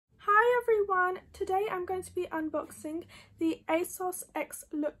everyone, today I'm going to be unboxing the Asos X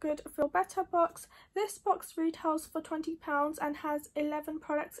Look Good Feel Better box. This box retails for £20 and has 11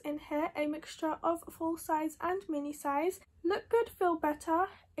 products in here, a mixture of full size and mini size. Look Good Feel Better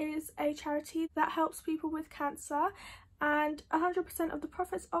is a charity that helps people with cancer, and 100% of the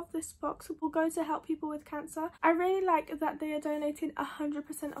profits of this box will go to help people with cancer. I really like that they are donating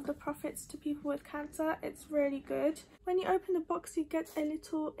 100% of the profits to people with cancer. It's really good. When you open the box, you get a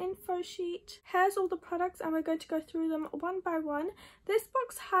little info sheet. Here's all the products and we're going to go through them one by one. This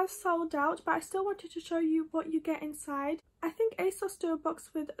box has sold out, but I still wanted to show you what you get inside. I think Asos do a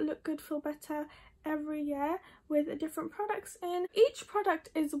box with Look Good Feel Better every year with different products in. Each product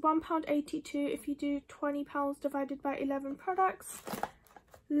is £1.82 if you do £20 divided by 11 products.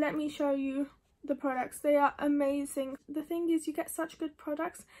 Let me show you the products. They are amazing. The thing is, you get such good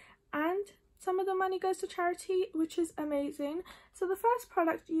products and some of the money goes to charity, which is amazing. So the first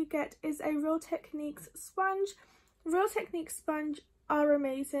product you get is a Real Techniques sponge. Real Techniques sponge are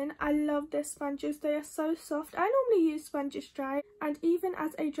amazing. I love their sponges. They are so soft. I normally use sponges dry, and even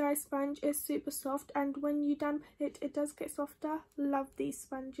as a dry sponge it's super soft, and when you dampen it, it does get softer. Love these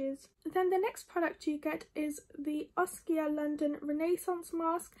sponges. Then the next product you get is the Oskia London Renaissance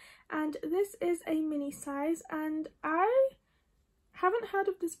mask, and this is a mini size, and I haven't heard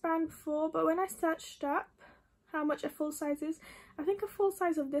of this brand before, but when I searched up how much a full size is, I think a full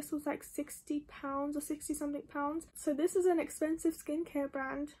size of this was like £60 or 60 something pounds. So this is an expensive skincare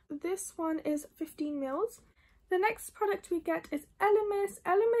brand. This one is 15ml. The next product we get is Elemis.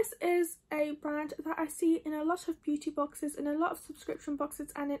 Elemis is a brand that I see in a lot of beauty boxes, in a lot of subscription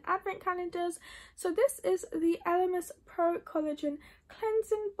boxes and in advent calendars. So this is the Elemis Pro Collagen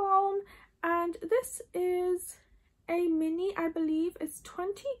Cleansing Balm, and this is a mini. I believe it's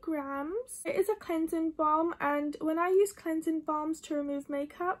 20 grams. It is a cleansing balm, and when I use cleansing balms to remove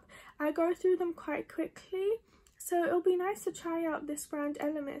makeup, I go through them quite quickly, so it'll be nice to try out this brand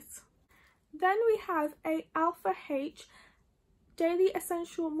Elemis. Then we have a Alpha H Daily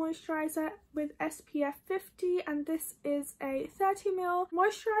Essential Moisturizer with SPF 50, and this is a 30ml.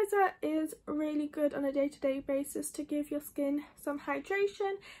 Moisturizer is really good on a day-to-day basis to give your skin some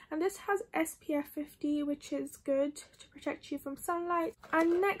hydration, and this has SPF 50, which is good to protect you from sunlight.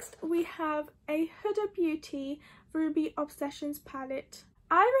 And next we have a Aalia Beauty Ruby Obsessions palette.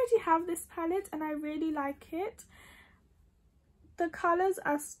 I already have this palette and I really like it. The colours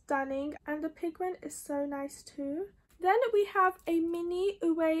are stunning and the pigment is so nice too. Then we have a mini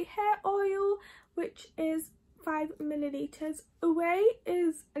Ouai hair oil, which is 5ml. Ouai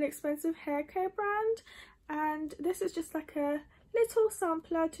is an expensive hair care brand, and this is just like a little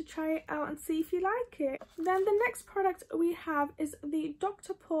sampler to try it out and see if you like it. Then the next product we have is the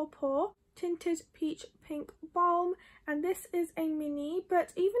Dr. Paw Tinted Peach Pink Balm, and this is a mini,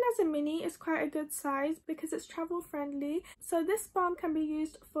 but even as a mini it's quite a good size because it's travel friendly. So this balm can be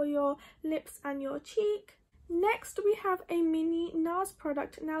used for your lips and your cheek. Next we have a mini NARS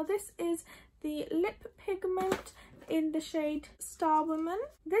product. Now this is the lip pigment in the shade Star Woman.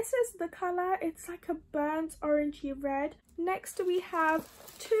 This is the colour. It's like a burnt orangey red. Next we have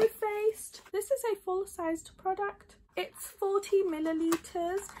Too Faced. This is a full-sized product. It's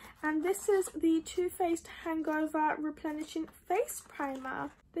 40ml, and this is the Too Faced Hangover Replenishing Face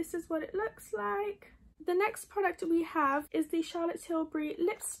Primer. This is what it looks like. The next product we have is the Charlotte Tilbury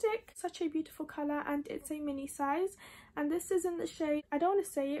lipstick. Such a beautiful colour, and it's a mini size, and this is in the shade, I don't want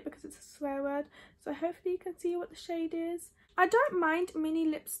to say it because it's a swear word, so hopefully you can see what the shade is. I don't mind mini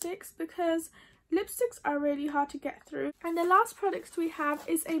lipsticks because lipsticks are really hard to get through. And the last product we have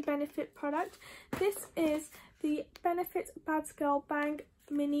is a Benefit product. This is the Benefit Bad Girl Bang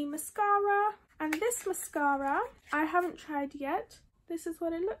mini mascara, and this mascara I haven't tried yet. This is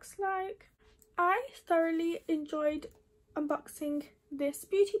what it looks like. I thoroughly enjoyed unboxing this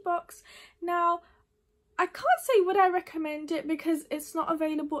beauty box. Now, I can't say would I recommend it because it's not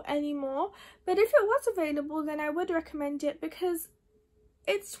available anymore, but if it was available then I would recommend it because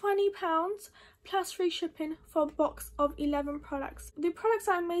it's £20 plus free shipping for a box of 11 products. The products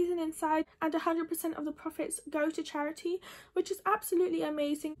are amazing inside, and 100% of the profits go to charity, which is absolutely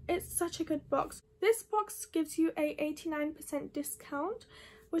amazing. It's such a good box. This box gives you a 89% discount,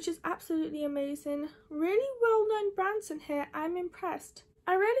 which is absolutely amazing. Really well-known brands in here. I'm impressed.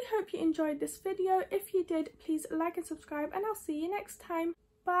 I really hope you enjoyed this video. If you did, please like and subscribe, and I'll see you next time.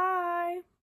 Bye!